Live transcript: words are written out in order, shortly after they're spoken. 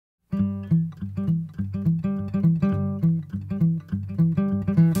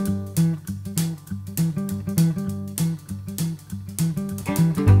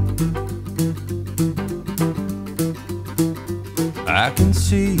I can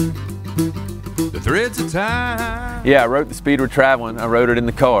see the threads of time. Yeah, I wrote The Speed We're Traveling. I wrote it in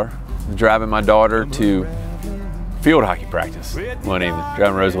the car, driving my daughter to field hockey practice one evening,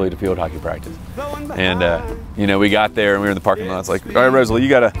 driving Rosalie to field hockey practice. And you know, we got there and we were in the parking lot. It's like, all right, Rosalie, you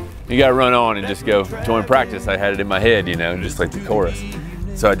gotta run on and just go join practice. I had it in my head, you know, just like the chorus.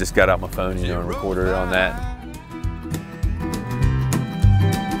 So I just got out my phone, you know, and recorded it on that.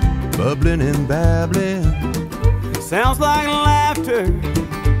 Bubbling and babbling, sounds like laughter,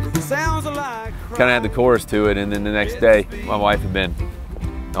 sounds like Kind of had the chorus to it, and then the next day, my wife had been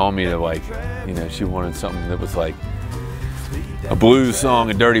on me to, like, you know, she wanted something that was like a blues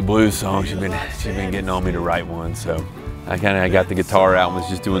song, a dirty blues song. She'd been getting on me to write one, so I got the guitar out and was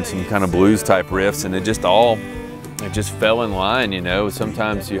just doing some kind of blues type riffs, and it just fell in line, you know.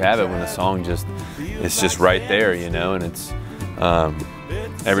 Sometimes you have it when the song it's just right there, you know, and it's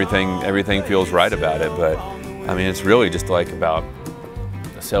everything feels right about it. But I mean, it's really just like about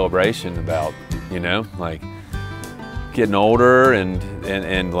a celebration, about, you know, like getting older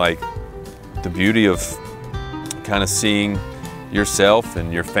and like the beauty of kind of seeing yourself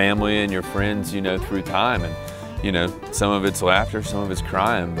and your family and your friends, you know, through time. And, you know, some of it's laughter, some of it's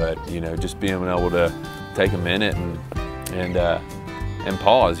crying, but, you know, just being able to take a minute and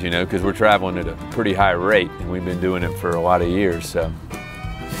pause, you know, because we're traveling at a pretty high rate and we've been doing it for a lot of years, so.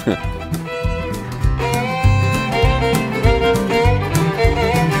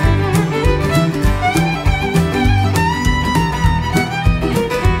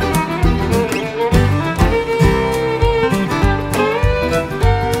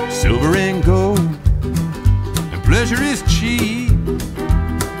 silver and gold, and pleasure is cheap,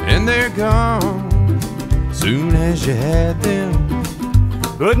 and they're gone soon as you had them.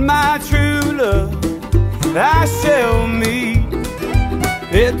 But my true love I shall meet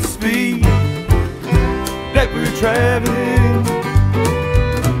at the speed that we're traveling.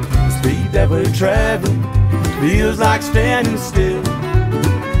 The speed that we're traveling feels like standing still.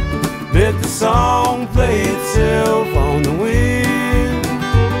 Let the song play itself on the wind.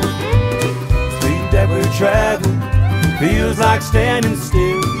 The speed that we're traveling feels like standing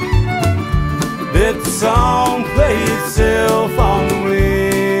still. Let the song play itself on the wind.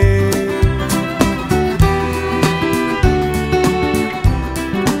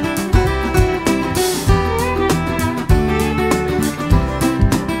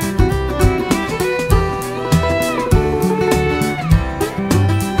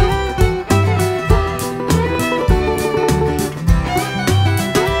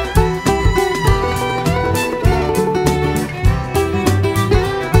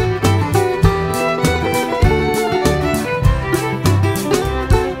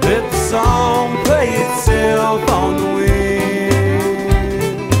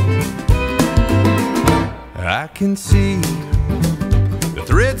 I can see the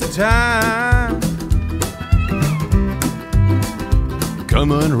threads of time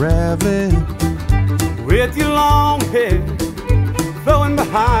come unraveling, with your long hair flowing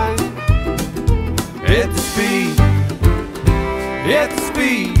behind. It's the speed, it's the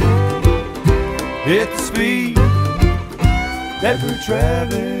speed, it's the speed that we're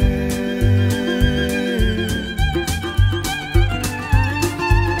traveling.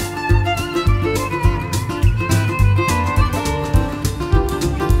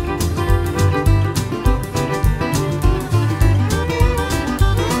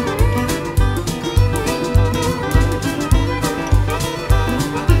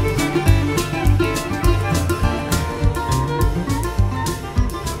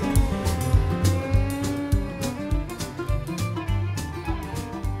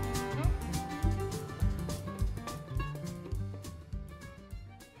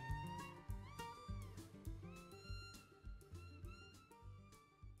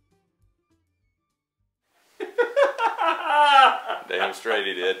 Damn straight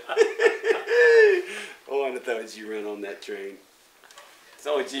he did. Oh, and I thought G run on that train. It's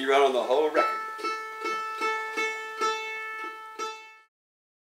only G run on the whole record.